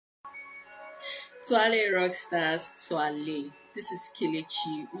Twale Rockstars, Twale. This is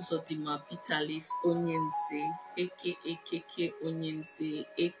Kelechi Uzodima Vitalis Onyense, aka KK Onyense,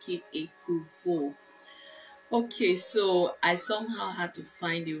 aka Kuvo. Okay, so I somehow had to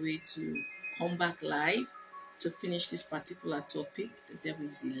find a way to come back live to finish this particular topic. The devil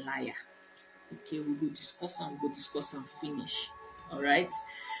is a liar. Okay, we will discuss and finish. All right.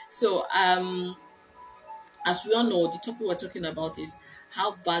 So as we all know, the topic we're talking about is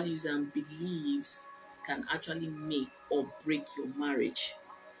how values and beliefs can actually make or break your marriage.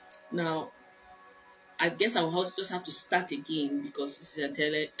 Now, I guess I'll just have to start again because this is an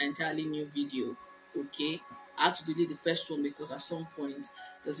entirely new video. Okay, I had to delete the first one because at some point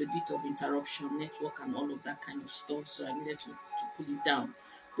there's a bit of interruption, network, and all of that kind of stuff. So I needed to pull it down.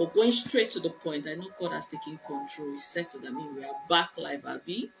 But going straight to the point, I know God has taken control. He's settled. I mean, we are back live,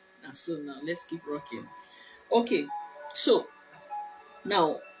 Abby. And so now let's keep rocking. Okay, so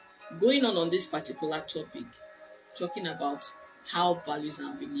now going on this particular topic, talking about how values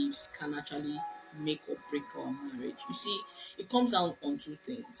and beliefs can actually make or break our marriage. You see, it comes down on two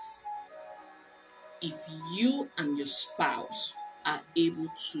things. If you and your spouse are able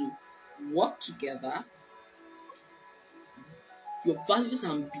to work together, your values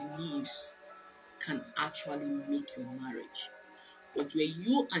and beliefs can actually make your marriage. But where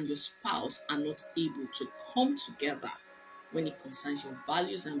you and your spouse are not able to come together when it concerns your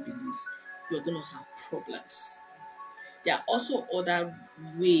values and beliefs, you're going to have problems. There are also other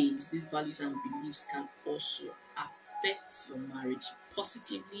ways these values and beliefs can also affect your marriage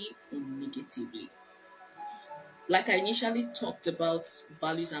positively or negatively. Like I initially talked about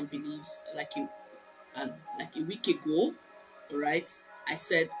values and beliefs like a week ago, right? I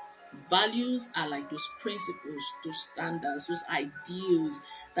said values are like those principles, those standards, those ideals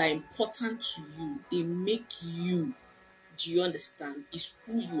that are important to you. They make you, do you understand? It's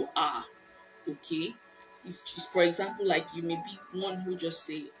who you are, okay? It's for example, like you may be one who just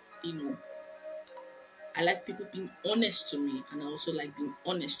say, I like people being honest to me, and I also like being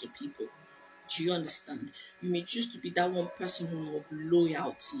honest to people. Do you understand? You may choose to be that one person who of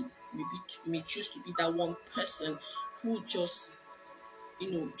loyalty. You may choose to be that one person who just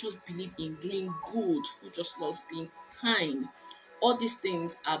believe in doing good, who just loves being kind. All these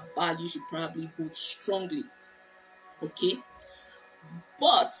things are values you probably hold strongly. Okay?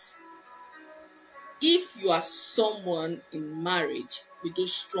 But if you are someone in marriage with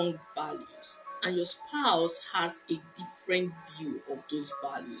those strong values and your spouse has a different view of those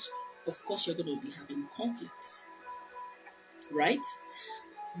values, of course you're going to be having conflicts, right?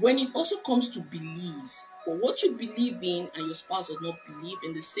 When it also comes to beliefs, for what you believe in and your spouse does not believe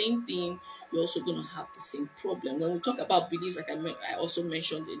in the same thing, you're also going to have the same problem. When we talk about beliefs, like I also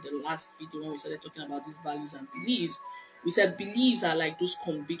mentioned in the last video when we started talking about these values and beliefs, we said beliefs are like those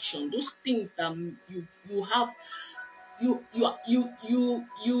convictions, those things that you have, you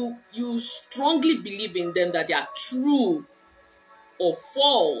strongly believe in them, that they are true or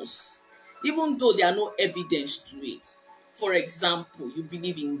false, even though there are no evidence to it. For example, you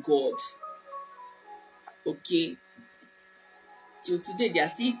believe in God. Okay. Till today, they are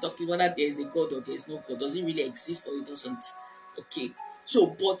still talking whether there is a God or there is no God. Does it really exist or it doesn't? Okay. So,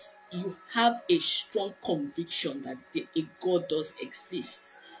 but you have a strong conviction that a God does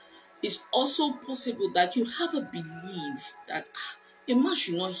exist. It's also possible that you have a belief that a man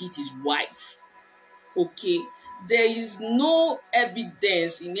should not hit his wife. Okay. There is no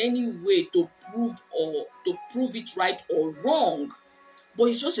evidence in any way to prove it right or wrong, but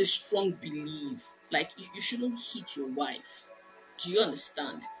it's just a strong belief. Like you shouldn't hit your wife. Do you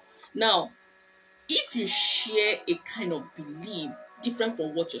understand? Now, if you share a kind of belief different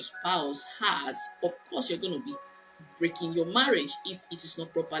from what your spouse has, of course you're going to be breaking your marriage if it is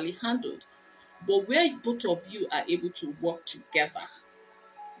not properly handled. But where both of you are able to work together,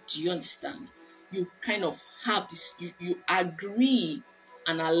 do you understand? You kind of have this, you agree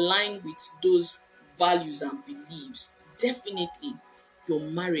and align with those values and beliefs. Definitely, your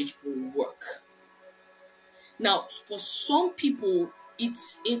marriage will work. Now, for some people,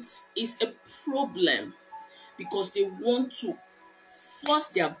 it's a problem because they want to force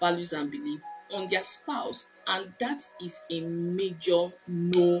their values and beliefs on their spouse, and that is a major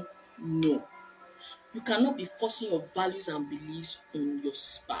no. You cannot be forcing your values and beliefs on your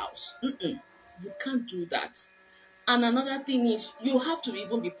spouse. You can't do that. And another thing is, you have to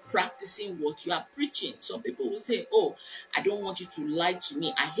even be practicing what you are preaching. Some people will say, oh, I don't want you to lie to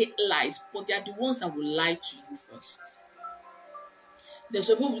me. I hate lies. But they are the ones that will lie to you first. There's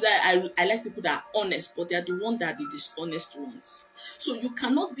some people that I like people that are honest, but they are the ones that are the dishonest ones. So you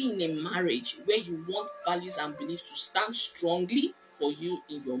cannot be in a marriage where you want values and beliefs to stand strongly for you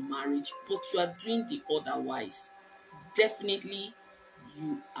in your marriage, but you are doing the otherwise, definitely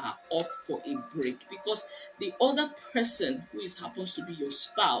you are up for a break, because the other person who is happens to be your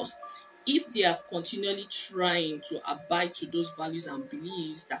spouse, if they are continually trying to abide to those values and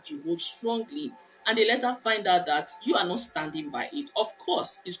beliefs that you hold strongly, and they later find out that you are not standing by it, of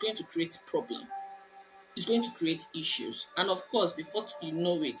course it's going to create problem, it's going to create issues. And of course, before you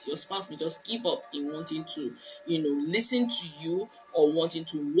know it, your spouse may just give up in wanting to, listen to you, or wanting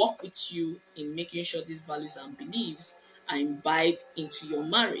to work with you in making sure these values and beliefs are imbibed into your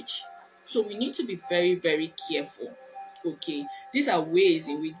marriage. So we need to be very, very careful. Okay, these are ways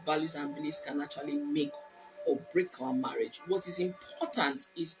in which values and beliefs can actually make or break our marriage. What is important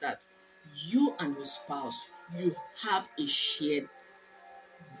is that you and your spouse, you have a shared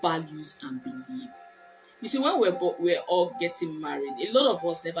values and belief. You see, when we're all getting married, a lot of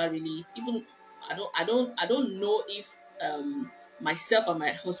us never really even, I don't know if myself and my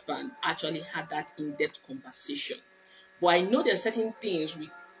husband actually had that in-depth conversation. But I know there are certain things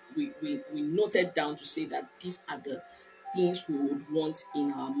we noted down to say that these are the things we would want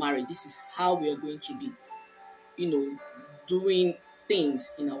in our marriage. This is how we are going to be, doing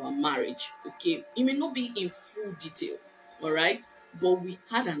things in our marriage. Okay, it may not be in full detail, all right, but we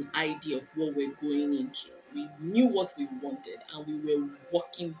had an idea of what we're going into. We knew what we wanted, and we were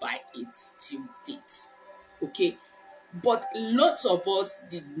working by it till date. Okay, but lots of us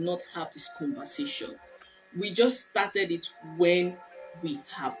did not have this conversation. We just started it when we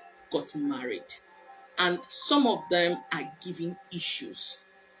have gotten married, and some of them are giving issues.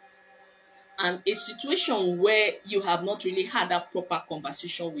 And a situation where you have not really had that proper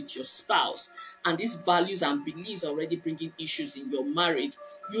conversation with your spouse, and these values and beliefs are already bringing issues in your marriage,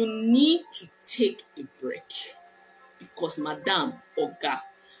 you need to take a break, because madam, oga,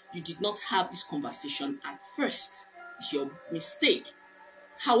 you did not have this conversation at first. It's your mistake.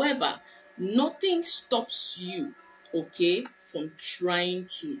 However, nothing stops you, okay, from trying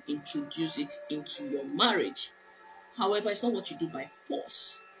to introduce it into your marriage. However, it's not what you do by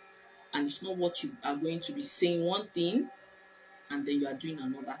force. And it's not what you are going to be saying one thing and then you are doing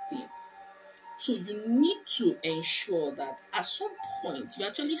another thing. So you need to ensure that at some point you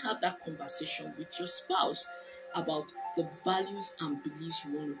actually have that conversation with your spouse about the values and beliefs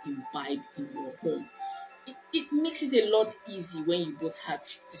you want to imbibe in your home. It makes it a lot easy when you both have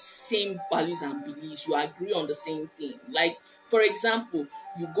the same values and beliefs. You agree on the same thing. Like, for example,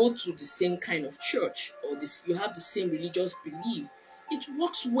 you go to the same kind of church, or you have the same religious belief. It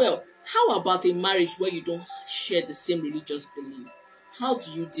works well. How about a marriage where you don't share the same religious belief? How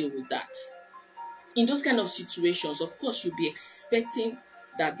do you deal with that? In those kind of situations, of course, you'll be expecting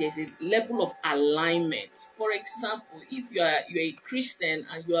that there's a level of alignment. For example, if you're a Christian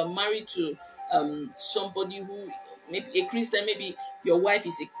and you are married to somebody who maybe a Christian, maybe your wife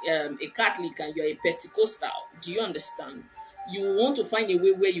is a Catholic and you're a Pentecostal. Do you understand? You want to find a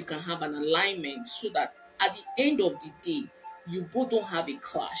way where you can have an alignment so that at the end of the day, you both don't have a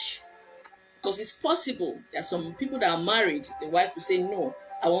clash. Because it's possible there are some people that are married, the wife will say, no,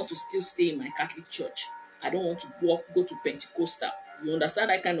 I want to still stay in my Catholic church. I don't want to go to Pentecostal. You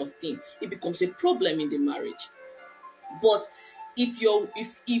understand that kind of thing? It becomes a problem in the marriage. But if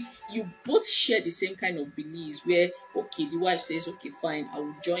you both share the same kind of beliefs, where okay, the wife says, okay, fine, I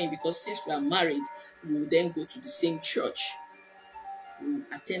will join, because since we are married, we will then go to the same church, we will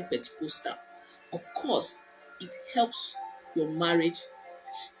attend Pentecostal. Of course, it helps your marriage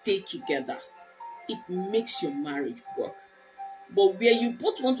stay together. It makes your marriage work. But where you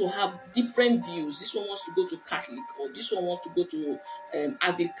both want to have different views, this one wants to go to Catholic, or this one wants to go to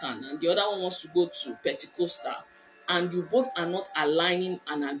Anglican, and the other one wants to go to Pentecostal, and you both are not aligning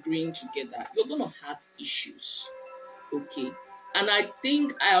and agreeing together, you're going to have issues. Okay. And I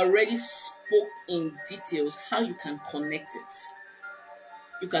think I already spoke in details how you can connect it.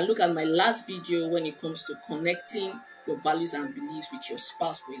 You can look at my last video when it comes to connecting your values and beliefs with your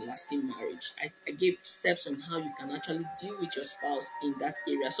spouse for a lasting marriage. I gave steps on how you can actually deal with your spouse in that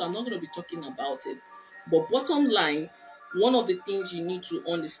area. So I'm not going to be talking about it. But bottom line, one of the things you need to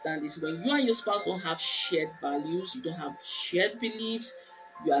understand is when you and your spouse don't have shared values, you don't have shared beliefs,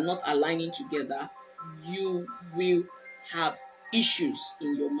 you are not aligning together, you will have issues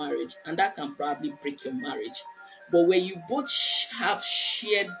in your marriage, and that can probably break your marriage. But when you both have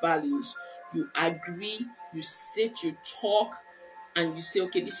shared values, you agree, you sit, you talk, and you say,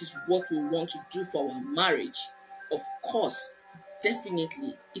 okay, this is what we want to do for our marriage. Of course,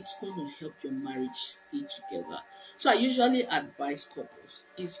 definitely, it's going to help your marriage stay together. So I usually advise couples,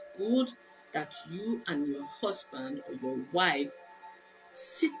 it's good that you and your husband or your wife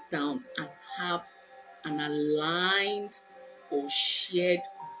sit down and have an aligned or shared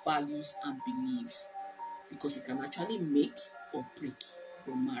values and beliefs, because it can actually make or break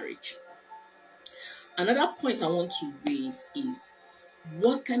your marriage. Another point I want to raise is,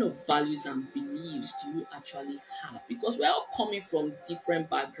 what kind of values and beliefs do you actually have? Because we're all coming from different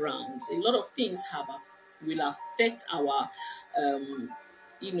backgrounds. A lot of things will affect our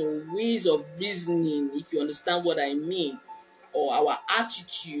ways of reasoning, if you understand what I mean, or our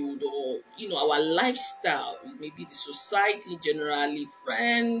attitude, or our lifestyle. It may be the society generally,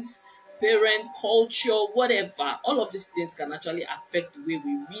 friends, parent, culture, whatever. All of these things can actually affect the way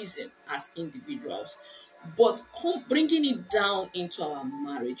we reason as individuals. But bringing it down into our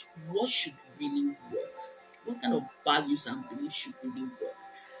marriage, what should really work? What kind of values and beliefs should really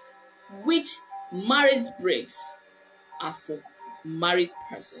work? Which marriage breaks are for married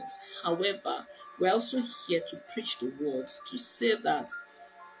persons. However, we're also here to preach the word, to say that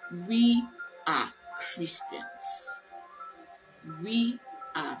we are Christians. We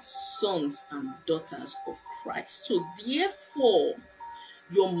are sons and daughters of Christ. So therefore,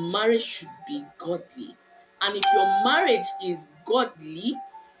 your marriage should be godly. And if your marriage is godly,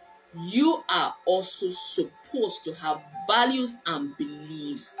 you are also supposed to have values and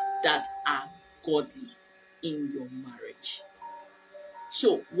beliefs that are godly in your marriage.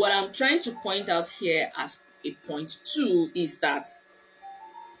 So what I'm trying to point out here as a point 2 is that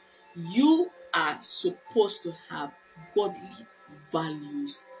you are supposed to have godly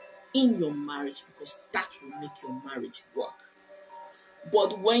values in your marriage, because that will make your marriage work.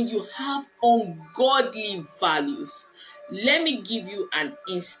 But when you have ungodly values, let me give you an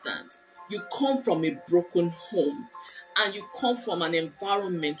instance. You come from a broken home, and you come from an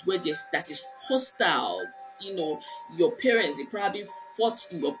environment where that is hostile. Your parents, they probably fought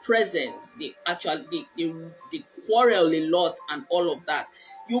in your presence. They quarrel a lot and all of that.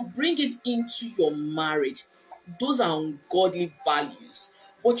 You bring it into your marriage. Those are ungodly values.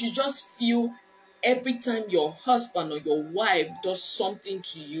 But you just feel every time your husband or your wife does something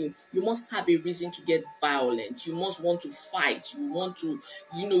to you, you must have a reason to get violent. You must want to fight. You want to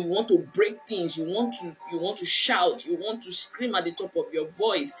break things. You want to shout. You want to scream at the top of your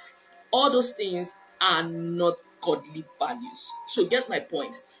voice. All those things are not godly values. So get my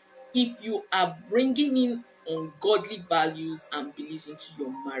point. If you are bringing in ungodly values and beliefs into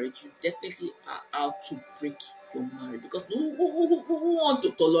your marriage, you definitely are out to break your marriage, because who want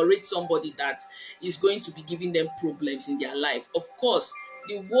to tolerate somebody that is going to be giving them problems in their life? Of course,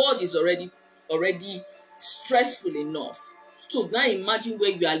 the world is already stressful enough. So now imagine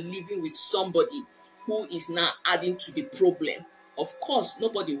where you are living with somebody who is now adding to the problem. Of course,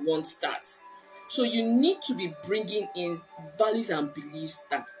 nobody wants that. So you need to be bringing in values and beliefs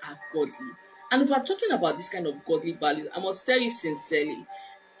that are godly. And if we're talking about this kind of godly values, I must tell you sincerely,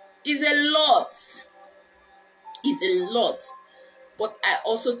 it's a lot. It's a lot. But I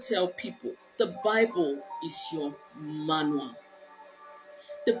also tell people, the Bible is your manual.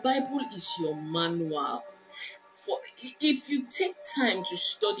 The Bible is your manual. If you take time to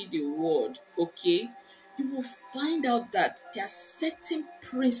study the word, okay, you will find out that there are certain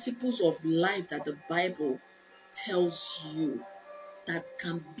principles of life that the Bible tells you that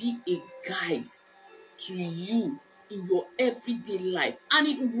can be a guide to you in your everyday life, and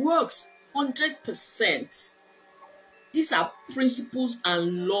it works 100%. These are principles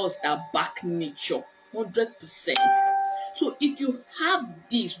and laws that back nature 100%. So if you have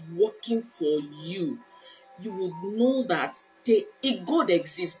this working for you, you would know that a God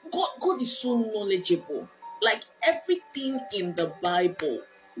exists. God is so knowledgeable. Like everything in the Bible,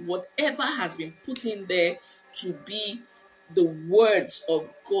 whatever has been put in there to be the words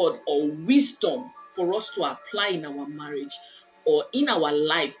of God or wisdom for us to apply in our marriage or in our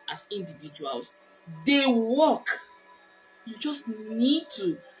life as individuals, they work. You just need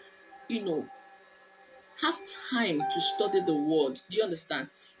to, have time to study the word. Do you understand?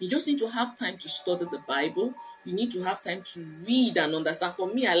 You just need to have time to study the Bible. You need to have time to read and understand. For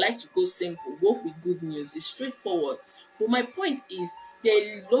me, I like to go simple, go with good news. It's straightforward. But my point is, there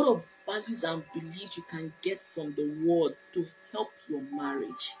are a lot of values and beliefs you can get from the word to help your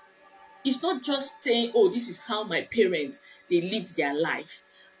marriage. It's not just saying, oh, this is how my parents, they lived their life.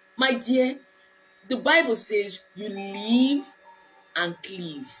 My dear, the Bible says you live and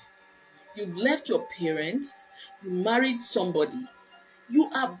cleave. You've left your parents, you married somebody. You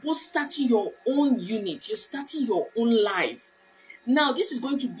are both starting your own unit. You're starting your own life. Now, this is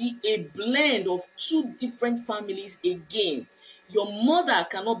going to be a blend of two different families again. Your mother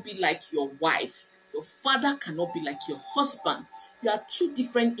cannot be like your wife. Your father cannot be like your husband. You are two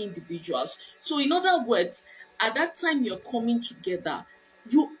different individuals. So in other words, at that time you're coming together,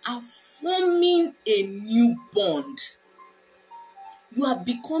 you are forming a new bond. You are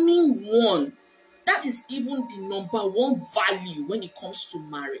becoming one. That is even the number one value when it comes to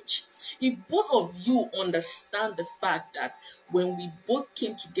marriage. If both of you understand the fact that when we both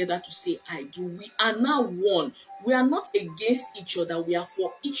came together to say I do, we are now one. We are not against each other, we are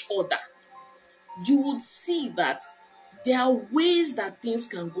for each other. You would see that there are ways that things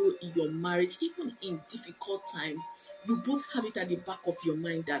can go in your marriage, even in difficult times. You both have it at the back of your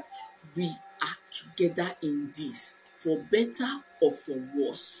mind that we are together in this, for better or for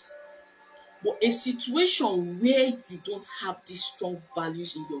worse. But a situation where you don't have these strong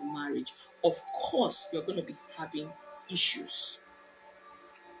values in your marriage, of course, you're going to be having issues.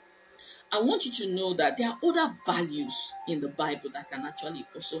 I want you to know that there are other values in the Bible that can actually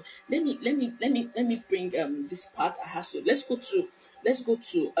also let me bring this part I have to let's go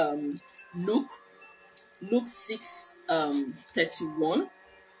to Luke 6 31,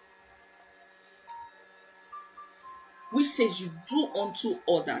 which says you do unto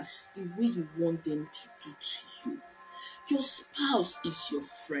others the way you want them to do to you. Your spouse is your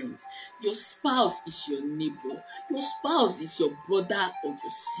friend. Your spouse is your neighbor. Your spouse is your brother or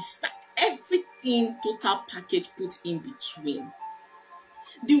your sister. Everything total package put in between.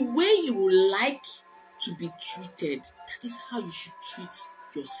 The way you would like to be treated, that is how you should treat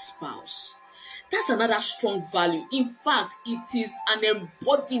your spouse. That's another strong value. In fact, it is an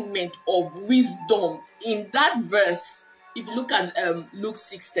embodiment of wisdom in that verse. If you look at Luke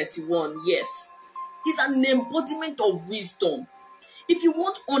 6:31, yes, it's an embodiment of wisdom. If you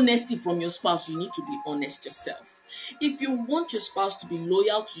want honesty from your spouse, you need to be honest yourself. If you want your spouse to be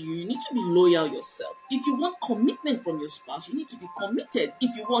loyal to you, you need to be loyal yourself. If you want commitment from your spouse, you need to be committed.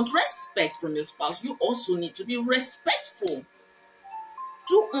 If you want respect from your spouse, you also need to be respectful.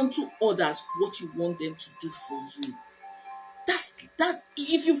 Do unto others what you want them to do for you. That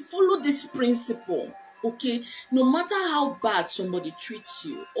if you follow this principle, okay, no matter how bad somebody treats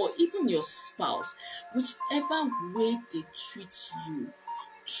you or even your spouse, whichever way they treat you,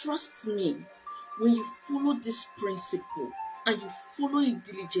 trust me, when you follow this principle and you follow it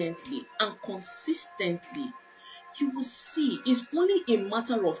diligently and consistently, you will see it's only a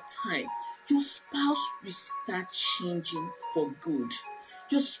matter of time. Your spouse will start changing for good.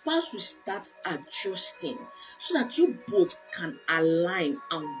 Your spouse will start adjusting so that you both can align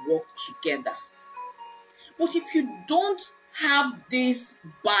and work together. But if you don't have this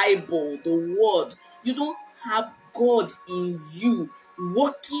Bible, the word, you don't have God in you,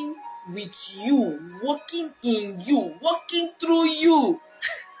 working with you, working in you, working through you,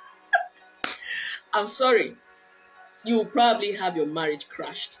 I'm sorry, you will probably have your marriage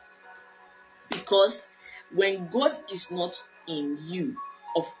crashed. Because when God is not in you,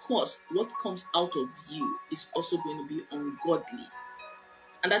 of course, what comes out of you is also going to be ungodly.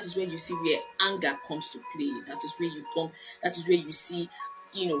 And that is where you see where anger comes to play. That is where you see,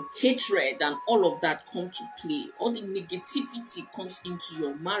 hatred and all of that come to play. All the negativity comes into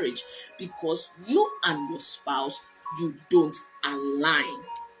your marriage because you and your spouse, you don't align.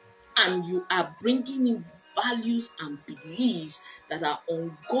 And you are bringing in values and beliefs that are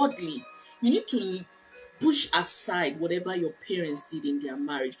ungodly. You need to push aside whatever your parents did in their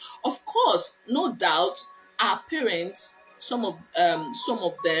marriage. Of course, no doubt, our parents, some of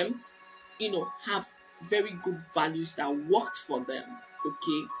them, have very good values that worked for them.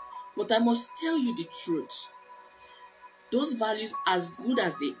 Okay, but I must tell you the truth. Those values, as good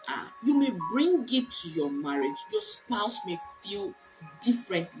as they are, you may bring it to your marriage. Your spouse may feel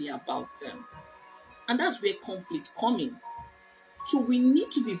differently about them, and that's where conflict comes in. So we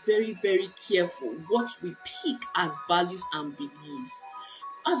need to be very, very careful what we pick as values and beliefs.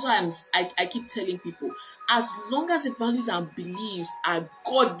 That's why I keep telling people, as long as the values and beliefs are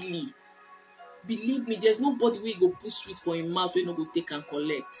godly, believe me, there's nobody where you go put sweet for him mouth where no go take and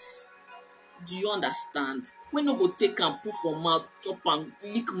collect. Do you understand? When no go take and put for mouth, chop and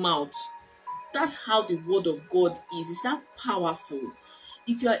lick mouth. That's how the word of God is. It's that powerful.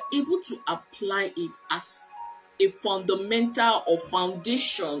 If you are able to apply it as a fundamental or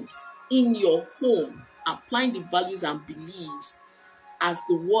foundation in your home, applying the values and beliefs as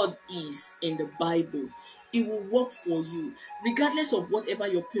the word is in the Bible, it will work for you, regardless of whatever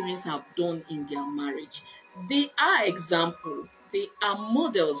your parents have done in their marriage. They are example, they are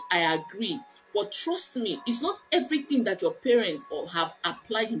models, I agree. But trust me, it's not everything that your parents or have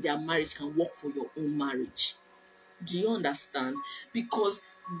applied in their marriage can work for your own marriage. Do you understand? Because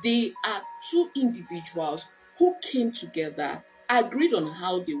they are two individuals who came together, agreed on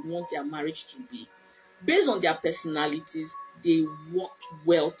how they want their marriage to be. Based on their personalities, they worked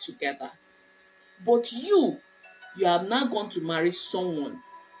well together. But you have now gone to marry someone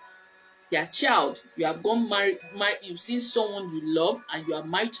their child. You have gone married, you've seen someone you love and you are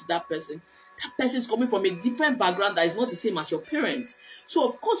married to that person. That person is coming from a different background that is not the same as your parents. So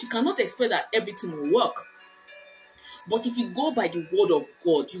of course you cannot expect that everything will work. But if you go by the word of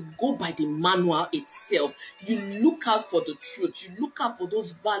God, you go by the manual itself, you look out for the truth, you look out for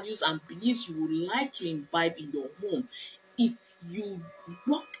those values and beliefs you would like to imbibe in your home. If you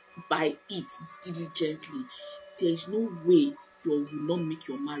walk by it diligently, there is no way you will not make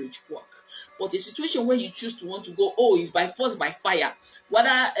your marriage work. But a situation where you choose to want to go, oh, it's by force, by fire,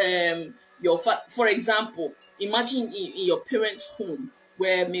 whether for example, imagine in your parents' home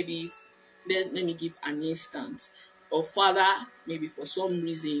where maybe, let me give an instance, or father maybe for some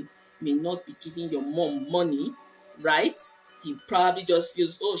reason may not be giving your mom money, right? He probably just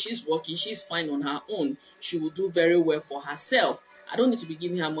feels, oh, she's working, she's fine on her own, she will do very well for herself. I don't need to be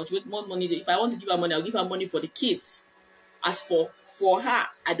giving her much more money. If I want to give her money, I'll give her money for the kids. As for her,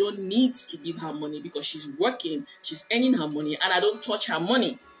 I don't need to give her money because she's working, she's earning her money, and I don't touch her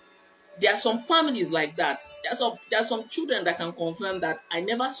money. There are some families like that. There are some children that can confirm that I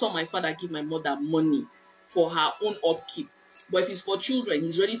never saw my father give my mother money for her own upkeep. But if it's for children,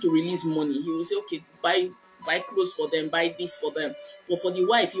 he's ready to release money. He will say, okay, buy clothes for them, buy this for them. But for the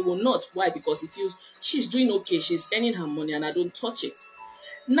wife, he will not. Why? Because he feels she's doing okay, she's earning her money and I don't touch it.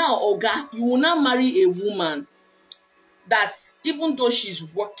 Now, Oga, you will now marry a woman that even though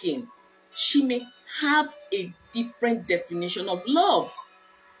she's working, she may have a different definition of love.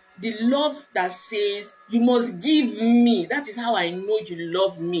 The love that says, you must give me. That is how I know you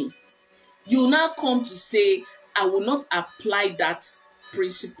love me. You now come to say, I will not apply that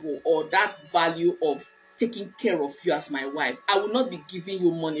principle or that value of taking care of you as my wife. I will not be giving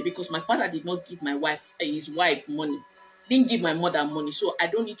you money because my father did not give his wife money. Didn't give my mother money, so I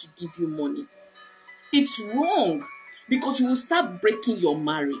don't need to give you money. It's wrong because you will start breaking your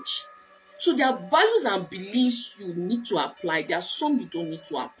marriage. So there are values and beliefs you need to apply. There are some you don't need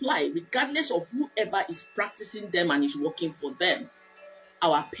to apply, regardless of whoever is practicing them and is working for them.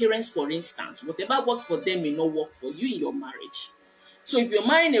 Our parents, for instance, whatever worked for them may not work for you in your marriage. So if you're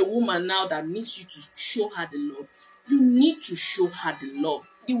marrying a woman now that needs you to show her the love, you need to show her the love,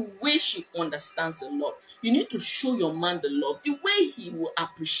 the way she understands the love. You need to show your man the love, the way he will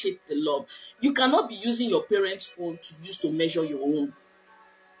appreciate the love. You cannot be using your parents' own to use to measure your own.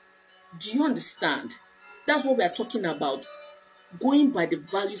 Do you understand? That's what we are talking about. Going by the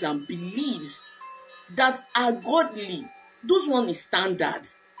values and beliefs that are godly. Those one is standard.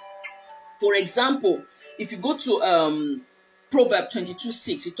 For example, if you go to Proverbs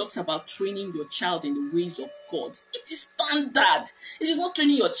 22:6, it talks about training your child in the ways of God. It is standard. It is not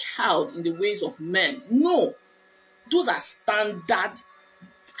training your child in the ways of men. No. Those are standard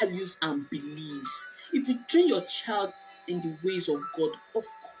values and beliefs. If you train your child in the ways of God, of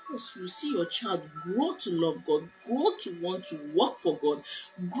course, you see your child grow to love God, grow to want to work for God,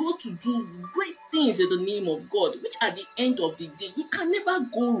 grow to do great things in the name of God, which at the end of the day, you can never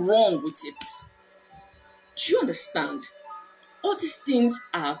go wrong with it. Do you understand? All these things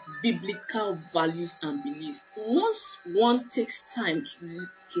are biblical values and beliefs. Once one takes time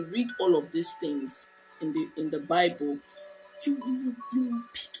to read all of these things in the Bible, you will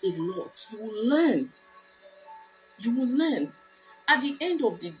pick a lot. You will learn. You will learn. At the end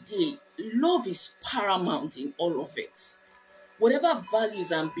of the day, love is paramount in all of it. Whatever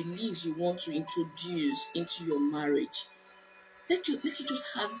values and beliefs you want to introduce into your marriage, let it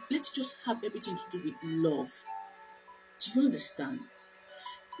just have everything to do with love. Do you understand?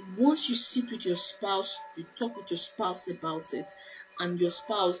 Once you sit with your spouse, you talk with your spouse about it, and your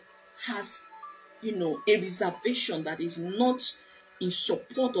spouse has, a reservation that is not in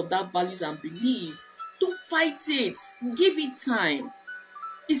support of that values and belief, don't fight it. Give it time.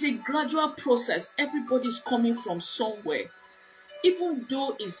 It's a gradual process. Everybody's coming from somewhere. Even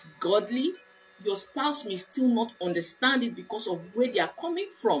though it's godly, your spouse may still not understand it because of where they are coming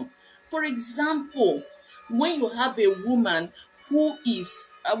from. For example, when you have a woman who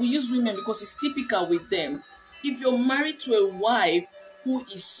is, I will use women because it's typical with them. If you're married to a wife who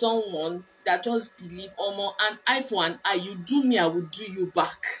is someone that just believe, an eye for an eye, you do me, I will do you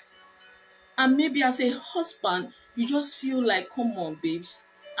back. And maybe as a husband, you just feel like, come on, babes.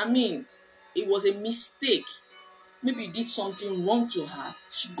 It was a mistake. Maybe you did something wrong to her.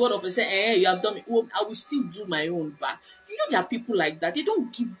 She got off and said, hey, you have done it. Well, I will still do my own back. There are people like that. They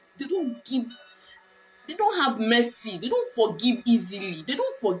don't have mercy. They don't forgive easily. They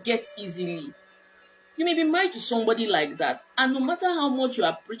don't forget easily. You may be married to somebody like that. And no matter how much you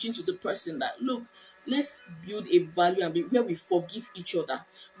are preaching to the person that, look, let's build a value and where we forgive each other,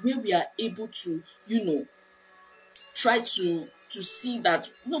 where we are able to, try to to see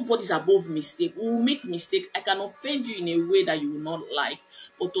that nobody's above mistake. We will make mistake. I can offend you in a way that you will not like,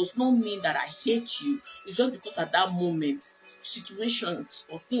 but does not mean that I hate you. It's just because at that moment situations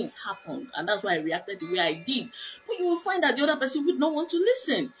or things happened, and that's why I reacted the way I did. But you will find that the other person would not want to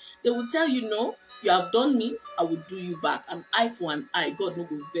listen. They will tell you, no, you have done me, I will do you back. An eye for an eye, God no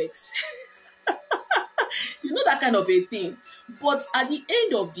go vex. You know, that kind of a thing. But at the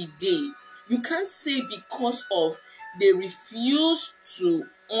end of the day, you can't say because of they refuse to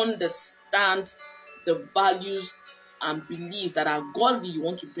understand the values and beliefs that are godly you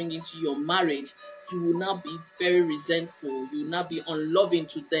want to bring into your marriage, you will now be very resentful, you will now be unloving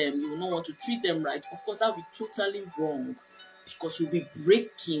to them, you will not want to treat them right. Of course, that will be totally wrong, because you'll be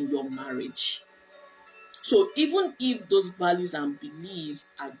breaking your marriage. So even if those values and beliefs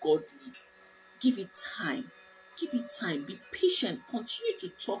are godly, give it time. Give it time. Be patient. Continue to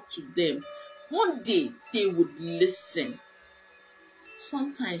talk to them. One day they would listen.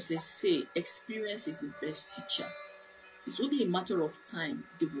 Sometimes they say experience is the best teacher. It's only a matter of time.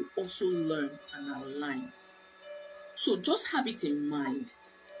 They will also learn and align. So just have it in mind.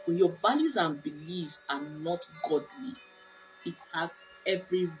 When your values and beliefs are not godly, it has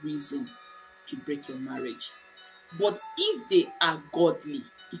every reason to break your marriage. But if they are godly,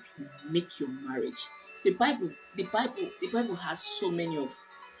 it will make your marriage. The Bible has so many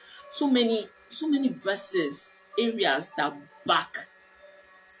verses, areas that back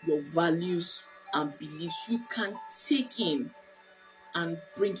your values and beliefs you can take in and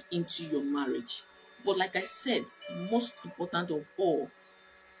bring into your marriage. But like I said, most important of all,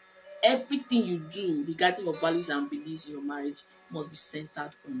 everything you do regarding your values and beliefs in your marriage must be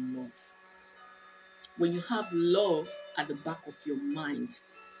centered on love. When you have love at the back of your mind,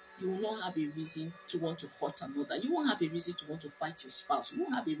 you will not have a reason to want to hurt another. You won't have a reason to want to fight your spouse. You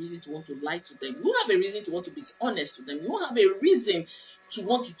won't have a reason to want to lie to them. You won't have a reason to want to be dishonest to them. You won't have a reason to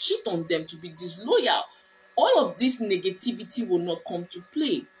want to cheat on them, to be disloyal. All of this negativity will not come to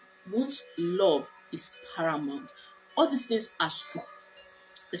play once love is paramount. All these things are strong.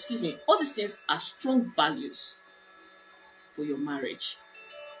 All these things are strong values for your marriage.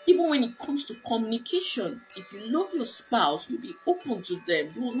 Even when it comes to communication, if you love your spouse, you'll be open to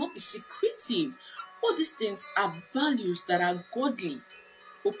them. You will not be secretive. All these things are values that are godly.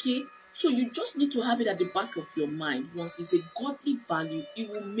 Okay? So you just need to have it at the back of your mind. Once it's a godly value,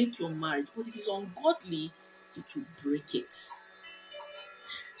 it will make your marriage. But if it's ungodly, it will break it.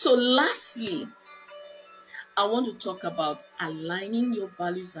 So lastly, I want to talk about aligning your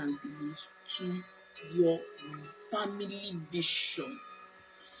values and beliefs to your family vision.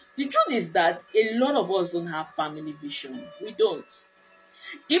 The truth is that a lot of us don't have family vision. We don't.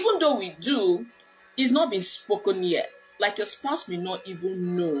 Even though we do, it's not been spoken yet. Like your spouse may not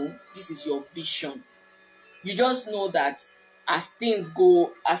even know this is your vision. You just know that as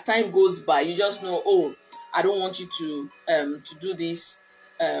time goes by, you just know, oh, I don't want you to do this,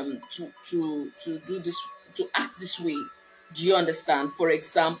 to do this, to act this way. Do you understand? For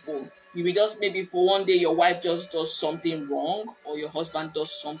example, you may just maybe for one day your wife just does something wrong or your husband does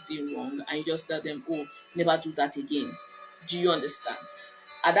something wrong and you just tell them, oh, never do that again. Do you understand?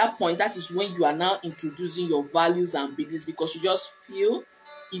 At that point, that is when you are now introducing your values and beliefs, because you just feel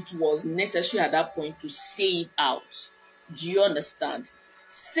it was necessary at that point to say it out. Do you understand?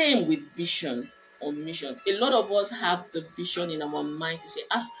 Same with vision or mission. A lot of us have the vision in our mind to say,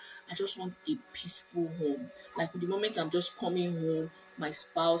 I just want a peaceful home. Like the moment I'm just coming home, my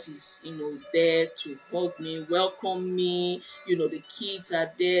spouse is, there to hug me, welcome me, the kids are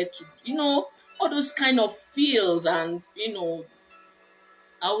there to, all those kind of feels and,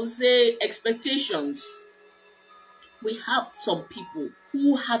 I would say expectations. We have some people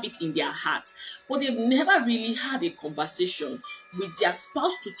who have it in their heart, but they've never really had a conversation with their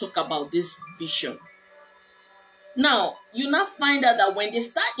spouse to talk about this vision. Now, you now find out that when they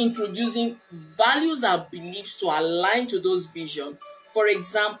start introducing values and beliefs to align to those visions, for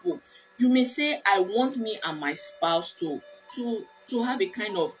example, you may say, I want me and my spouse to have a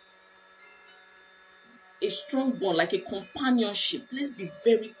kind of a strong bond, like a companionship. Let's be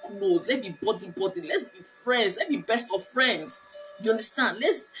very close. Let's be body. Let's be friends. Let's be best of friends. You understand?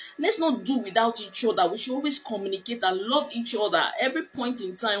 Let's not do without each other. We should always communicate and love each other. Every point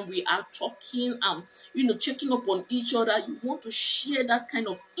in time we are talking and checking up on each other. You want to share that kind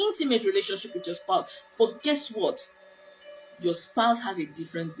of intimate relationship with your spouse. But guess what? Your spouse has a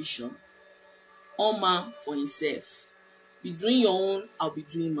different vision. Oma for himself. Be doing your own, I'll be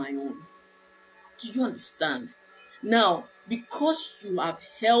doing my own. Do you understand? Now, because you have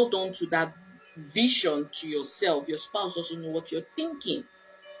held on to that vision to yourself, your spouse doesn't know what you're thinking.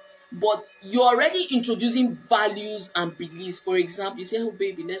 but you're already introducing values and beliefs. For example, you say, oh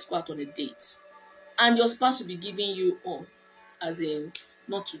baby, let's go out on a date, and your spouse will be giving you, oh, as in,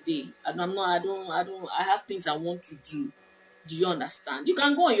 not today, and I have things I want to do. Do you understand? You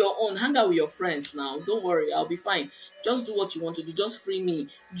can go on your own, hang out with your friends now. Don't worry, I'll be fine. Just do what you want to do. Just free me.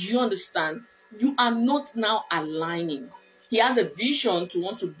 Do you understand? You are not now aligning. He has a vision to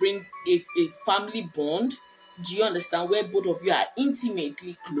want to bring a family bond. Do you understand? Where both of you are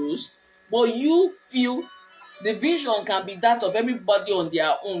intimately close. But you feel the vision can be that of everybody on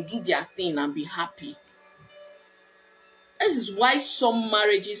their own, do their thing and be happy. This is why some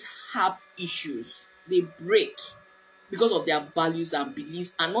marriages have issues. They break because of their values and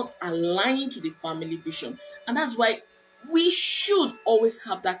beliefs are not aligning to the family vision. And that's why we should always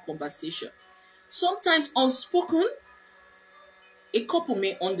have that conversation. Sometimes unspoken, a couple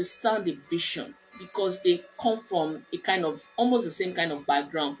may understand the vision because they come from a kind of almost the same kind of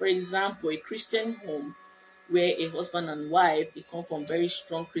background. For example, a Christian home where a husband and wife, they come from very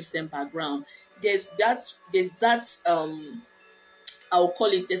strong Christian background. There's that I'll call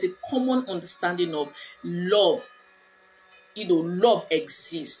it, there's a common understanding of love. Love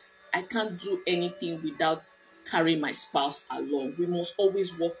exists. I can't do anything without carrying my spouse along. We must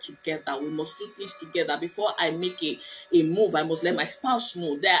always work together. We must do things together. Before I make a move, I must let my spouse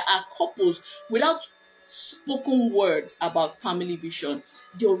know. There are couples without spoken words about family vision.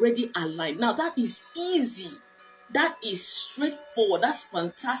 They already aligned. Now that is easy. That is straightforward. That's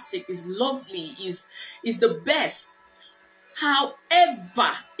fantastic. It's lovely. Is the best.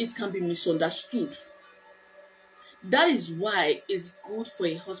 However, it can be misunderstood. That is why it's good for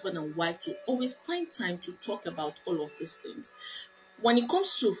a husband and wife to always find time to talk about all of these things. When it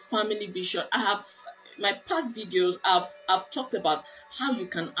comes to family vision, my past videos, I've talked about how you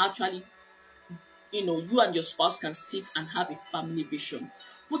can actually, you and your spouse can sit and have a family vision.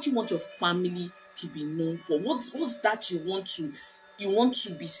 What you want your family to be known for? What's that you want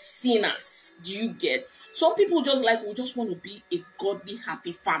to be seen as? Do you get? Some people just want to be a godly,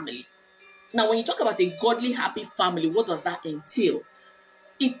 happy family. Now, when you talk about a godly, happy family, what does that entail?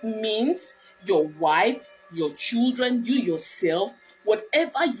 It means your wife, your children, you yourself,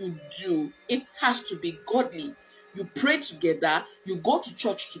 whatever you do, it has to be godly. You pray together, you go to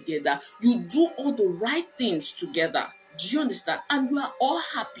church together, you do all the right things together. Do you understand? And you are all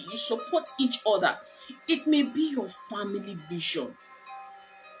happy, you support each other. It may be your family vision.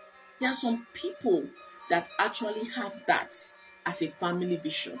 There are some people that actually have that as a family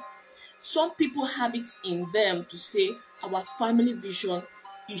vision. Some people have it in them to say our family vision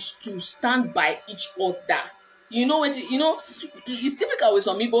is to stand by each other. It's typical with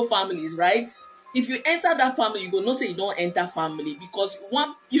some Igbo families, right? If you enter that family, you go no say you don't enter family, because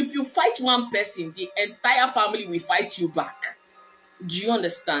if you fight one person, the entire family will fight you back. Do you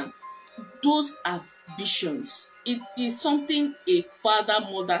understand? Those are visions. It is something a father,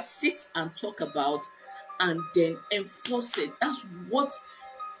 mother sits and talk about and then enforce it. That's what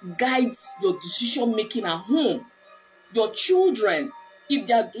guides your decision making at home. Your children, if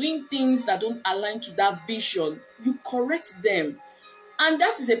they are doing things that don't align to that vision, you correct them. And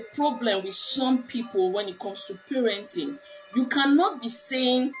that is a problem with some people when it comes to parenting. You cannot be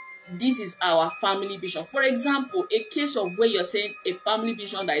saying this is our family vision. For example, a case of where you're saying a family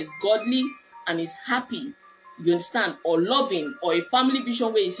vision that is godly and is happy, you understand, or loving, or a family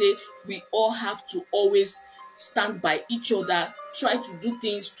vision where you say we all have to always stand by each other, try to do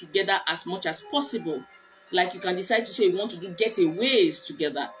things together as much as possible. Like you can decide to say you want to do getaways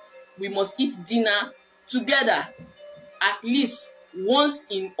together. We must eat dinner together at least once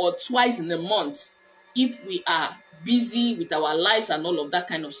or twice in a month if we are busy with our lives and all of that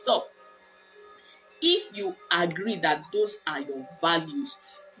kind of stuff. If you agree that those are your values,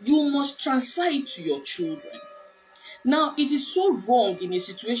 you must transfer it to your children. Now, it is so wrong in a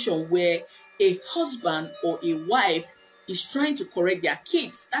situation where a husband or a wife is trying to correct their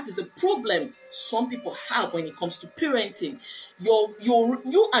kids. That is the problem some people have when it comes to parenting.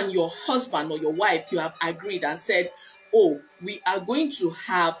 You and your husband or your wife, you have agreed and said, oh, we are going to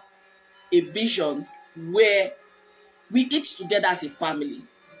have a vision where we eat together as a family.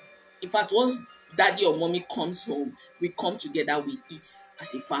 In fact, once daddy or mommy comes home, we come together, we eat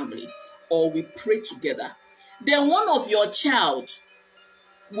as a family, or we pray together. Then one of your child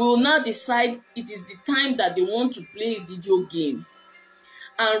will now decide it is the time that they want to play a video game.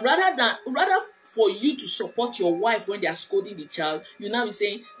 And rather for you to support your wife when they are scolding the child, you now be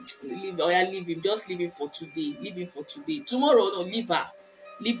saying, leave him, just leave him for today, leave him for today. Tomorrow, no, leave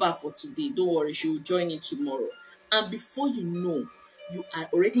her for today. Don't worry, she will join in tomorrow. And before you know, you are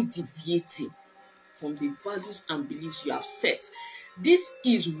already deviating from the values and beliefs you have set. This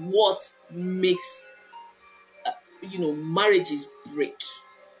is what makes marriages break.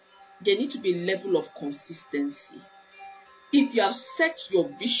 There needs to be a level of consistency. If you have set your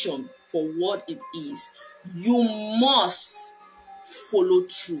vision for what it is, you must follow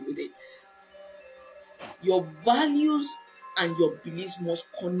through with it. Your values and your beliefs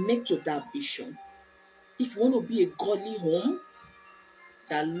must connect to that vision. If you want to be a godly home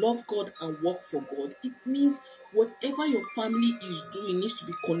that love God and work for God, it means whatever your family is doing needs to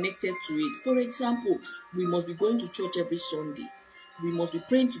be connected to it. For example, we must be going to church every Sunday. We must be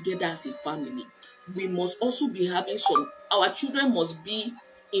praying together as a family. We must also be having our children must be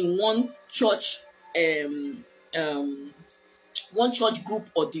in one church group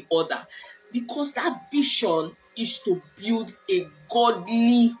or the other, because that vision is to build a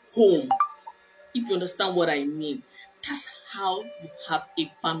godly home. If you understand what I mean, that's how you have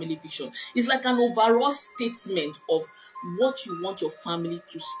a family vision. It's like an overall statement of what you want your family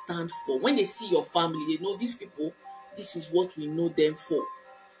to stand for. When they see your family, they know these people, this is what we know them for.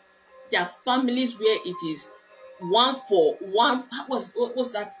 There are families where it is one for one.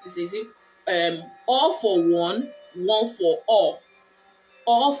 What's that? They say, all for one, one for all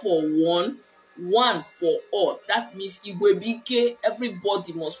for one, one for all. That means Igwebike,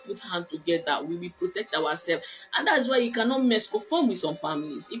 everybody must put hand together. We will protect ourselves. And that's why you cannot conform with some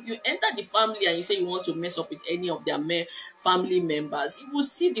families. If you enter the family and you say you want to mess up with any of their family members, you will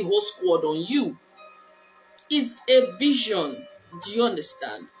see the whole squad on you. It's a vision. Do you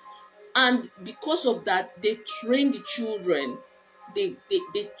understand? And because of that, they train the children. They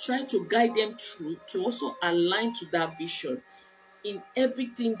try to guide them through to also align to that vision in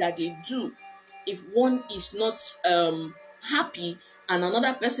everything that they do. If one is not happy and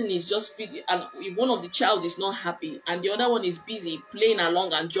another person is just feeling, and if one of the child is not happy and the other one is busy playing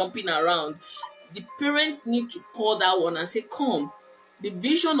along and jumping around, the parent need to call that one and say, come, the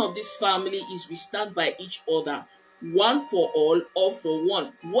vision of this family is we stand by each other, one for all for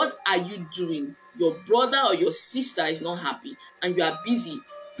one. What are you doing? Your brother or your sister is not happy and you are busy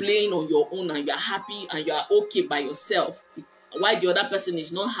playing on your own and you are happy and you are okay by yourself, while the other person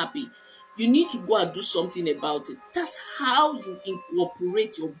is not happy. You need to go and do something about it. That's how you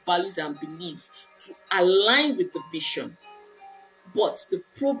incorporate your values and beliefs to align with the vision. But the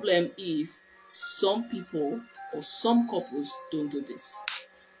problem is some people or some couples don't do this.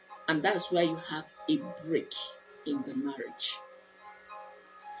 And that's why you have a break in the marriage.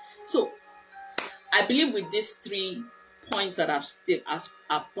 So I believe with these 3 points that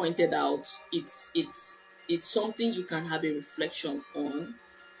I've pointed out, it's something you can have a reflection on,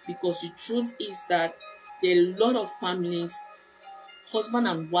 because the truth is that there are a lot of families, husband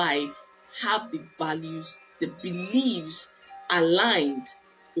and wife, have the values, the beliefs aligned.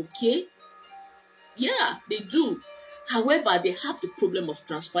 Okay? Yeah, they do. However, they have the problem of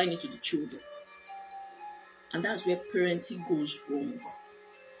transferring it to the children. And that's where parenting goes wrong.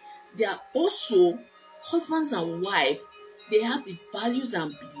 There are also husbands and wife, they have the values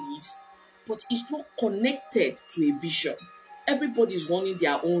and beliefs, but it's not connected to a vision. Everybody's running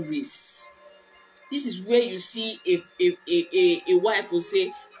their own race. This is where you see a wife will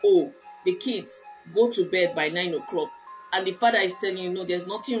say, oh, the kids go to bed by 9 o'clock. And the father is telling you, no, there's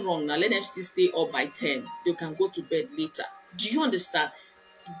nothing wrong now. Let them still stay up by 10. They can go to bed later. Do you understand?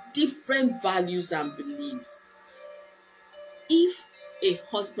 Different values and beliefs. If a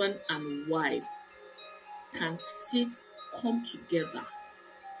husband and wife can come together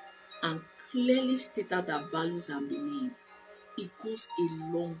and clearly state out their values and beliefs, it goes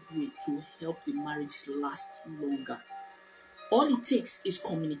a long way to help the marriage last longer. All it takes is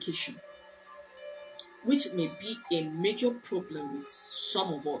communication, which may be a major problem with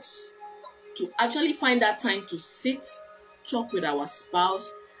some of us. To actually find that time to sit, talk with our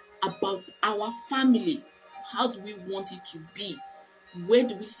spouse about our family. How do we want it to be? Where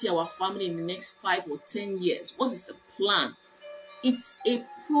do we see our family in the next 5 or 10 years? What is the plan? It's a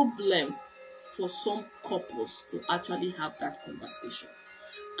problem for some couples to actually have that conversation.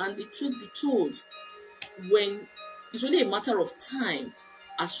 And the truth be told, when it's only a matter of time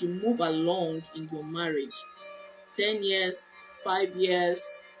as you move along in your marriage, 10 years, 5 years,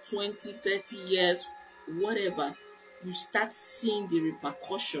 20, 30 years, whatever, you start seeing the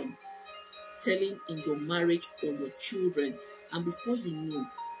repercussion telling in your marriage or your children. And before you know,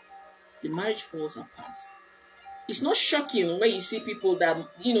 the marriage falls apart. It's not shocking when you see people that,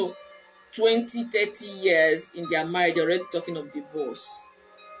 20, 30 years in their marriage, they're already talking of divorce.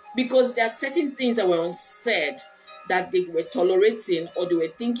 Because there are certain things that were unsaid that they were tolerating, or they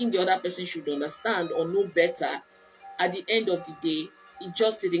were thinking the other person should understand or know better. At the end of the day, it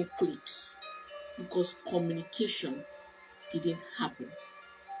just didn't click. because communication didn't happen.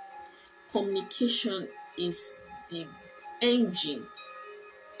 Communication is the engine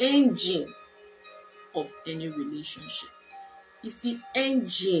of any relationship. It's the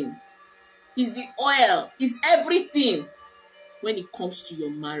engine, it's the oil, it's everything when it comes to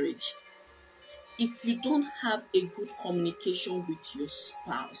your marriage. If you don't have a good communication with your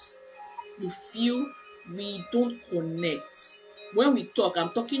spouse, you feel we don't connect. When we talk, I'm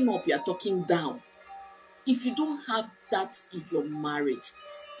talking up, you are talking down. If you don't have that in your marriage,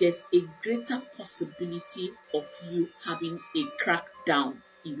 there's a greater possibility of you having a crackdown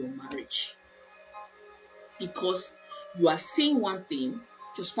in your marriage. Because you are saying one thing,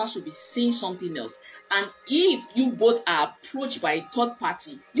 your spouse will be saying something else. And if you both are approached by a third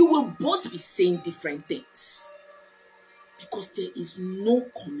party, you will both be saying different things. Because there is no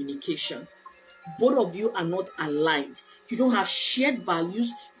communication. Both of you are not aligned. You don't have shared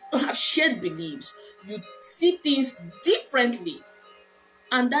values, you don't have shared beliefs. You see things differently.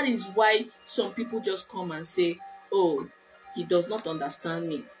 And that is why some people just come and say, oh, he does not understand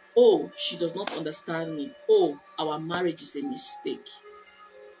me. Oh, she does not understand me. Oh, our marriage is a mistake.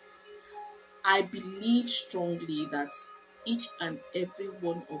 I believe strongly that each and every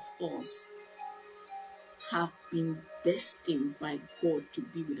one of us have been destined by God to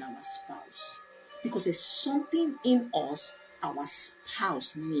be with our spouse. Because there's something in us our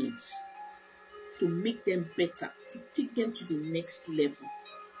spouse needs to make them better, to take them to the next level.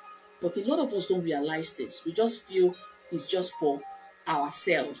 But a lot of us don't realize this. We just feel it's just for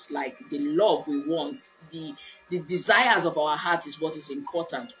ourselves, like the love we want, the desires of our heart is what is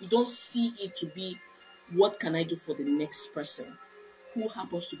important. We don't see it to be, what can I do for the next person who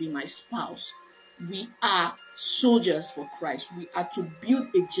happens to be my spouse? We are soldiers for Christ. We are to build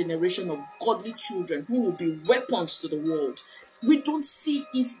a generation of godly children who will be weapons to the world. We don't see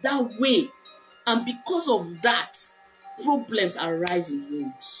it that way. And because of that, problems arise in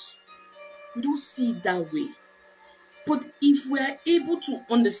homes. We don't see it that way. But if we are able to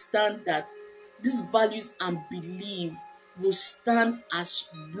understand that these values and belief will stand as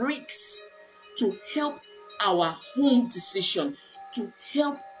bricks to help our home decision, to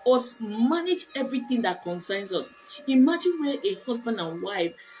help us manage everything that concerns us. Imagine where a husband and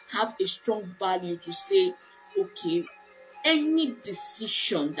wife have a strong value to say, okay, any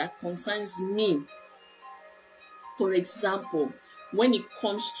decision that concerns me, for example, when it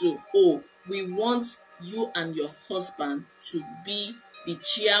comes to, oh, we want you and your husband to be the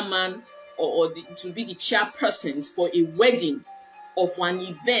chairman to be the chairpersons for a wedding or for an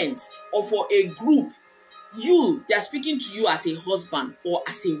event or for a group. They are speaking to you as a husband or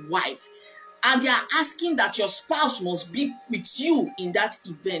as a wife, and they are asking that your spouse must be with you in that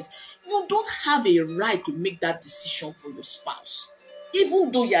event. You don't have a right to make that decision for your spouse,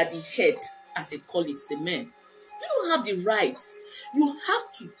 even though you are the head, as they call it, the men. You don't have the right. You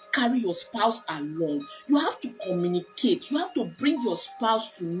have to carry your spouse along. You have to communicate. You have to bring your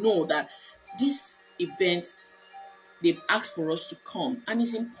spouse to know that this event, they've asked for us to come, and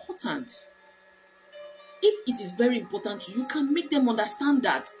it's important. If it is very important to you, you can make them understand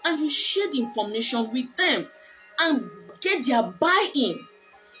that, and you share the information with them and get their buy-in,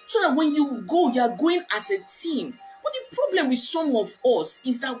 so that when you go, you are going as a team. But the problem with some of us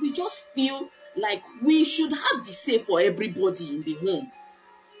is that we just feel like we should have the say for everybody in the home.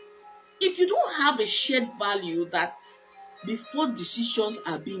 If you don't have a shared value that before decisions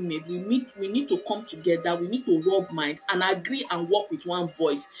are being made, we need to come together, we need to rub mind and agree and work with one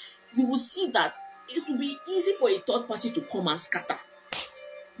voice, you will see that it will be easy for a third party to come and scatter.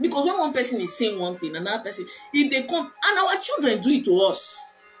 Because when one person is saying one thing, another person, if they come, and our children do it to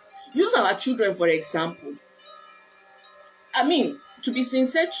us. Use our children, for example. I mean, to be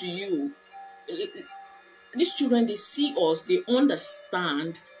sincere to you, these children, they see us, they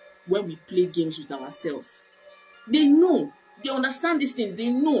understand when we play games with ourselves. They know, they understand these things, they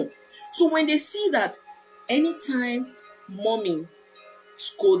know. So when they see that anytime mommy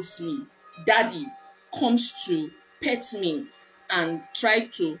scolds me, daddy comes to pet me and try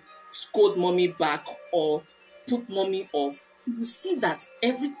to scold mommy back or put mommy off, you will see that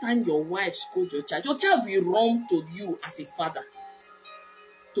every time your wife scolds your child will run to you as a father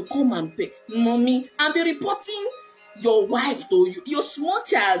to come and pay mommy and be reporting your wife to you. Your small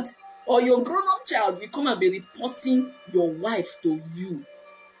child or your grown-up child will come and be reporting your wife to you.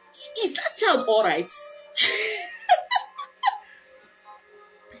 Is that child all right?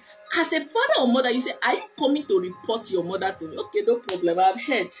 As a father or mother, you say, are you coming to report your mother to me? Okay, no problem, I've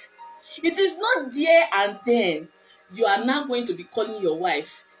heard. It is not there and then you are now going to be calling your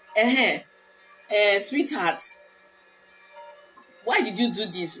wife, sweetheart, Why did you do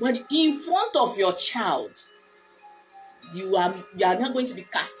this? In front of your child, you are not going to be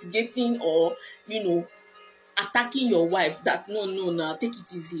castigating or, attacking your wife. That no, take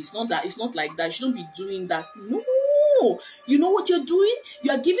it easy. It's not like that. You shouldn't be doing that. No. You know what you're doing?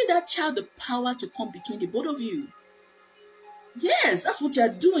 You are giving that child the power to come between the both of you. Yes, that's what you're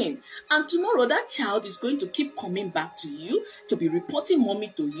doing. And tomorrow that child is going to keep coming back to you, to be reporting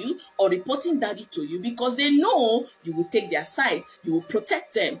mommy to you or reporting daddy to you, because they know you will take their side. You will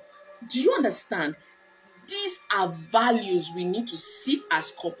protect them. Do you understand? These are values we need to sit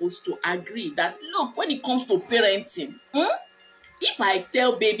as couples to agree that, look, when it comes to parenting, if I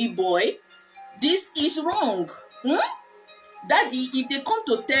tell baby boy, this is wrong. Daddy, if they come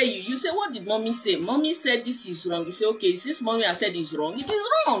to tell you, you say, what did mommy say? Mommy said this is wrong. You say, okay, since mommy has said it's wrong, it is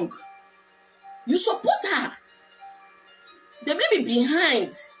wrong. You support her. They may be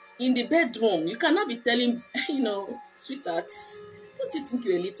behind in the bedroom. You cannot be telling, sweetheart, don't you think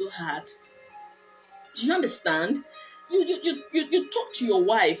you're a little hard? Do you understand? You talk to your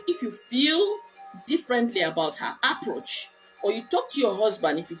wife if you feel differently about her approach, or you talk to your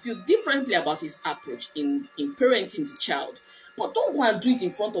husband if you feel differently about his approach in parenting the child. But don't go and do it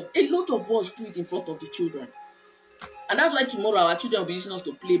in front of, a lot of us do it in front of the children. And that's why tomorrow our children will be using us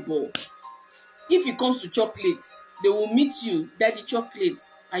to play ball. If it comes to chocolate, they will meet you, daddy, chocolate.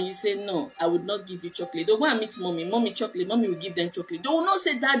 And you say, no, I would not give you chocolate. They'll go and meet mommy. Mommy, chocolate. Mommy will give them chocolate. They will not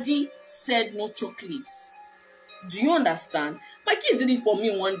say, daddy said no chocolates. Do you understand? My kids did it for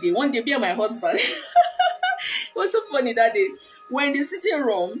me one day. One day, me and my husband. It was so funny that day. We're in the sitting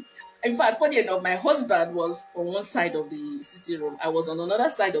room. In fact, funny enough, my husband was on one side of the sitting room. I was on another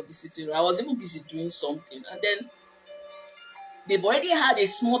side of the sitting room. I was even busy doing something. And then they've already had a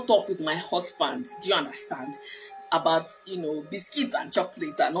small talk with my husband. Do you understand? About, biscuits and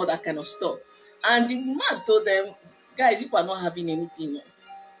chocolate and all that kind of stuff. And the man told them, guys, you are not having anything.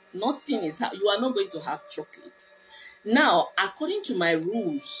 Nothing is, you are not going to have chocolate. Now, according to my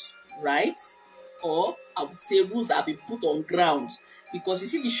rules, right? Or I would say rules that have been put on ground. Because you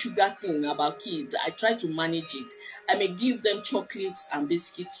see the sugar thing about kids, I try to manage it. I may give them chocolates and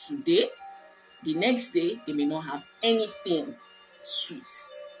biscuits today. The next day, they may not have anything sweet.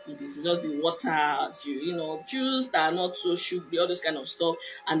 It will just be water, juice that are not so sugary, all those kind of stuff.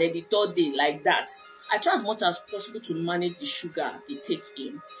 And then the third day, like that. I try as much as possible to manage the sugar they take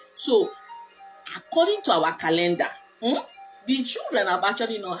in. So, according to our calendar, the children have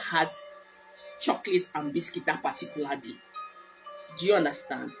actually not had chocolate and biscuit that particular day. Do you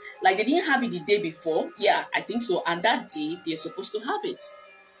understand? Like they didn't have it the day before. Yeah, I think so. And that day, they're supposed to have it.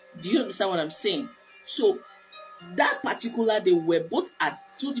 Do you understand what I'm saying? So, that particular day, we're both at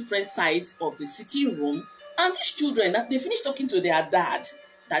two different sides of the sitting room. And these children, they finished talking to their dad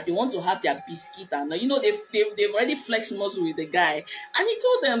that they want to have their biscuit. And, they've already flexed muscle with the guy. And he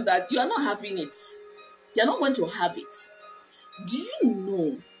told them that you are not having it. You're not going to have it. Do you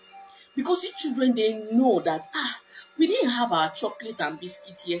know? Because these children, they know that, we didn't have our chocolate and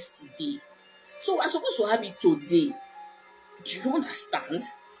biscuit yesterday. So we're supposed to have it today. Do you understand?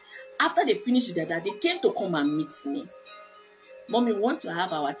 After they finished with their dad, they came to come and meet me. Mommy, we want to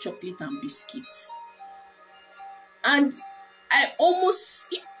have our chocolate and biscuits. And I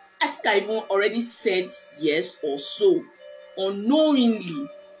think I even already said yes or so, unknowingly.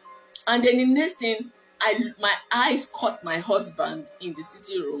 And then the next thing, my eyes caught my husband in the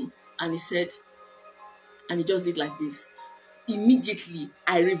sitting room, and he said, and he just did like this. Immediately,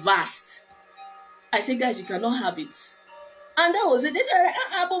 I reversed. I said, guys, you cannot have it. And that was it. They were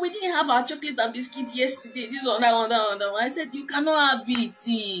like, but we didn't have our chocolate and biscuit yesterday. This one, that one. I said, you cannot have it.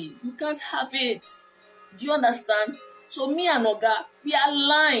 You can't have it. Do you understand? So me and Oga, we are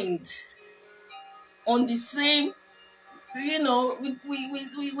aligned on the same, we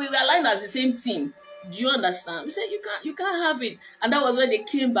aligned as the same team. Do you understand? We said, you can't have it. And that was when they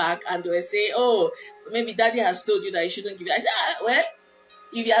came back and they were saying, oh, maybe daddy has told you that you shouldn't give it. I said, well,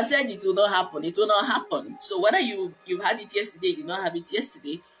 if you have said it will not happen, it will not happen. So whether you've had it yesterday, you did not have it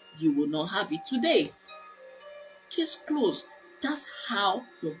yesterday, you will not have it today. Case closed. That's how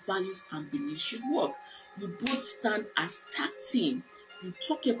your values and beliefs should work. You both stand as tag team. You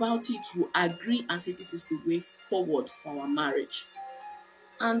talk about it, you agree and say this is the way forward for our marriage.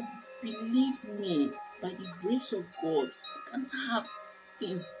 And believe me, by the grace of God, you can have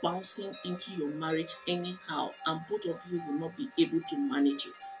things bouncing into your marriage anyhow, and both of you will not be able to manage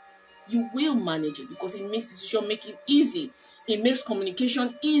it. You will manage it because it makes decision making easy. It makes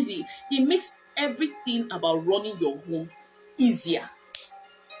communication easy. It makes everything about running your home easier.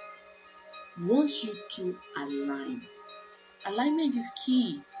 Once you two align, alignment is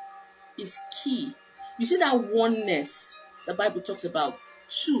key. It's key. You see that oneness the Bible talks about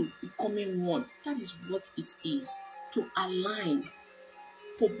two becoming one. That is what it is, to align,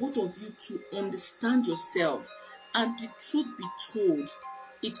 for both of you to understand yourself. And the truth be told,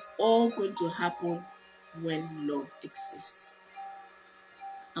 it's all going to happen when love exists.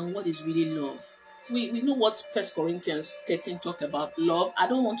 And what is really love? We know what 1 Corinthians 13 talk about love. I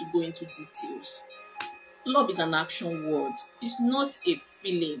don't want to go into details. Love is an action word. It's not a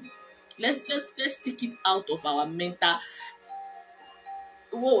feeling. Let's take it out of our mental.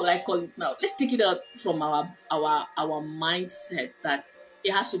 What will I call it now? Let's take it out from our mindset that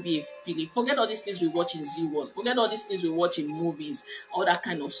it has to be a feeling. Forget all these things we watch in Z World. Forget all these things we watch in movies. All that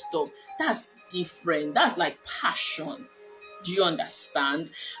kind of stuff. That's different. That's like passion. Do you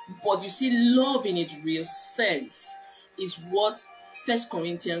understand? But you see, love in its real sense is what 1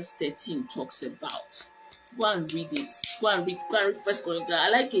 Corinthians 13 talks about. Go and read it. Go and read 1 Corinthians. I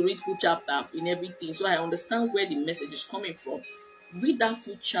like to read full chapter in everything, so I understand where the message is coming from. Read that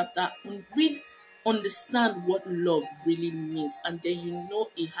full chapter and understand what love really means, and then you know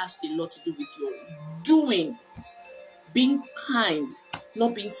it has a lot to do with your doing, being kind,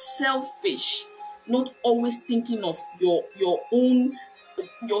 not being selfish, not always thinking of your own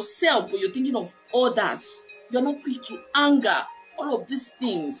yourself, but you're thinking of others. You're not quick to anger. All of these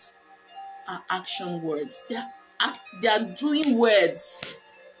things are action words. They are doing words.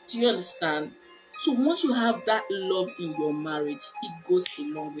 Do you understand? So once you have that love in your marriage, it goes a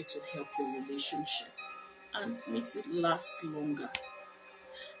long way to help your relationship and makes it last longer.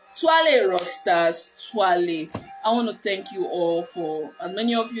 Twale Rockstars, Twale. I want to thank you all for, and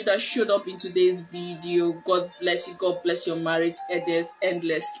many of you that showed up in today's video. God bless you. God bless your marriage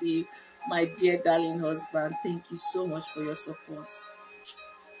endlessly. My dear darling husband, thank you so much for your support.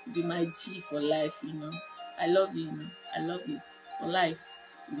 You be my G for life, you know. I love you, you know. I love you for life.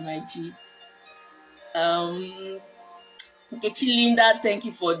 You be my G. Nkechi Linda, thank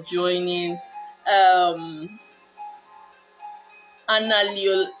you for joining. Anna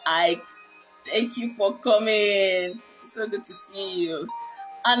Leol Ike, thank you for coming. It's so good to see you.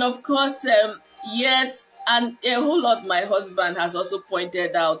 And of course, yes, and a whole lot my husband has also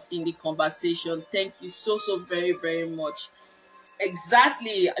pointed out in the conversation. Thank you so very, very much.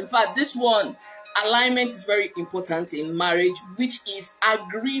 Exactly. In fact, this one, alignment is very important in marriage, which is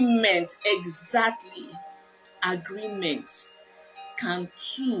agreement. Exactly. Agreement. Can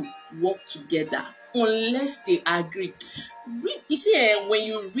two work together unless they agree? You see, when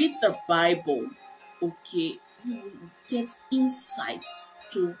you read the Bible, okay, you get insights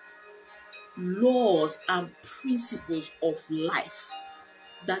to laws and principles of life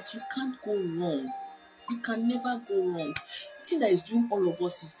that you can't go wrong. You can never go wrong. The thing that is doing all of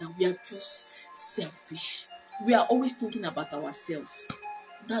us is that we are just selfish. We are always thinking about ourselves.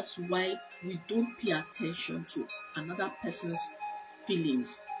 That's why we don't pay attention to another person's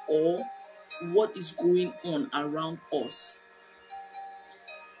feelings or what is going on around us.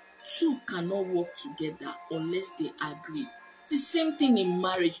 Two cannot work together unless they agree. The same thing in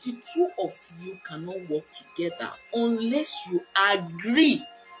marriage. The two of you cannot work together unless you agree.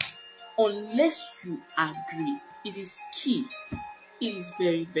 Unless you agree. It is key. It is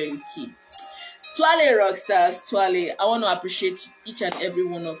very, very key. Twale Rockstars, Twale, I want to appreciate each and every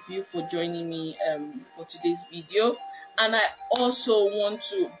one of you for joining me for today's video. And I also want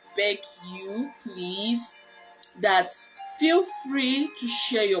to beg you, please, that feel free to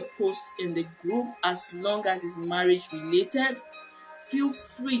share your post in the group as long as it's marriage related. Feel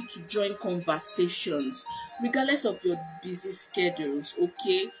free to join conversations regardless of your busy schedules,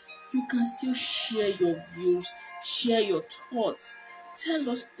 okay? You can still share your views, share your thoughts. Tell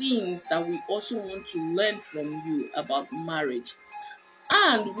us things that we also want to learn from you about marriage.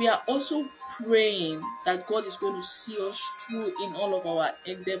 And we are also praying that God is going to see us through in all of our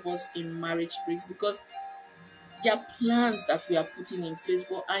endeavors in marriage breaks, because there are plans that we are putting in place.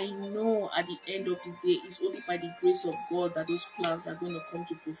 But I know at the end of the day, it's only by the grace of God that those plans are going to come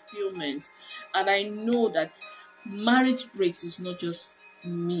to fulfillment. And I know that marriage breaks is not just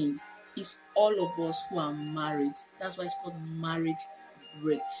me. It's all of us who are married. That's why it's called marriage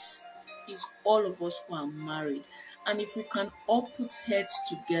breaks. It's all of us who are married. And if we can all put heads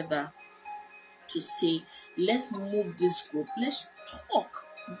together to say, let's move this group, let's talk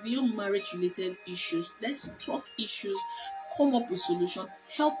real marriage related issues, let's talk issues, come up with solution,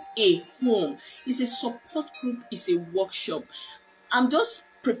 help a home. It's a support group, it's a workshop. I'm just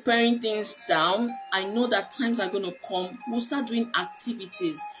preparing things down. I know that times are going to come. We'll start doing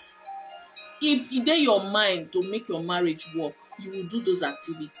activities. If it's in your mind to make your marriage work, you will do those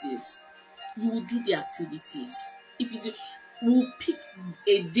activities. You will do the activities. If it's we'll pick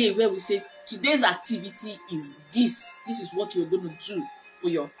a day where we say today's activity is this. This is what you're going to do for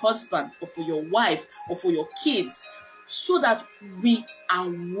your husband or for your wife or for your kids, so that we are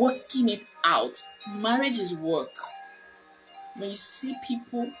working it out. Marriage is work. When you see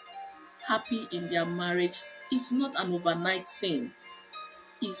people happy in their marriage, it's not an overnight thing.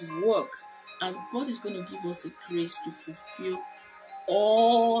 It's work. And God is going to give us the grace to fulfill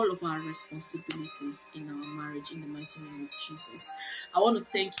all of our responsibilities in our marriage in the mighty name of Jesus. I want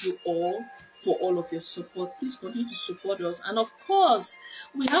to thank you all for all of your support. Please continue to support us. And of course,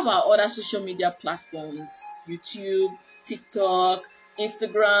 we have our other social media platforms, YouTube, TikTok,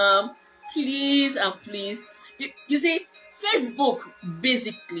 Instagram. Please and please. You see, Facebook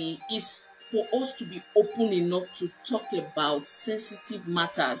basically is for us to be open enough to talk about sensitive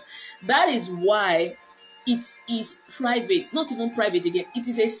matters. That is why it is private, not even private again. It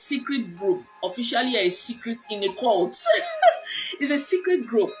is a secret group, officially a secret in a cult. It's a secret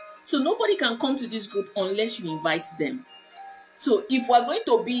group. So nobody can come to this group unless you invite them. So if we're going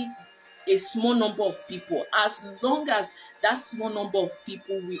to be a small number of people, as long as that small number of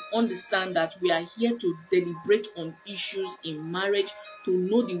people, we understand that we are here to deliberate on issues in marriage, to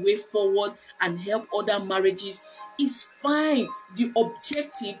know the way forward and help other marriages, is fine. The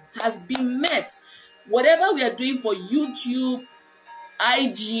objective has been met. Whatever we are doing for YouTube,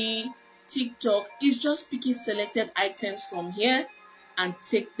 IG, TikTok is just picking selected items from here and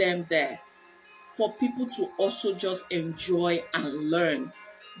take them there for people to also just enjoy and learn.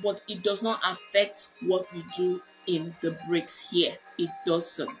 But it does not affect what we do in the breaks here. It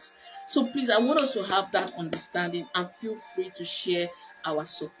doesn't. So please, I want us to have that understanding and feel free to share our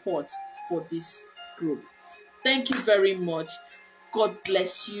support for this group. Thank you very much. God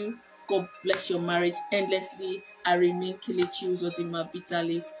bless you. God bless your marriage endlessly. I remain Kelechi Uzodinma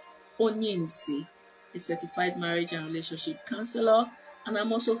Vitalis Onyensi, a certified marriage and relationship counselor, and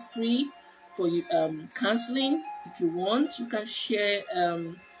I'm also free for you counseling. If you want, you can share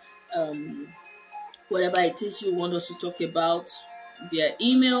whatever it is you want us to talk about via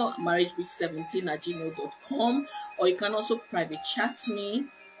email, marriagebridge17@gmail.com, or you can also private chat me,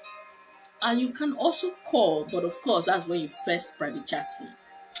 and you can also call, but of course that's when you first private chat me.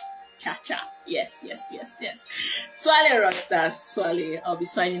 Cha. Yes. Swale Rockstars, Swale. I'll be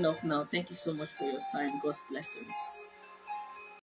signing off now. Thank you so much for your time. God's blessings.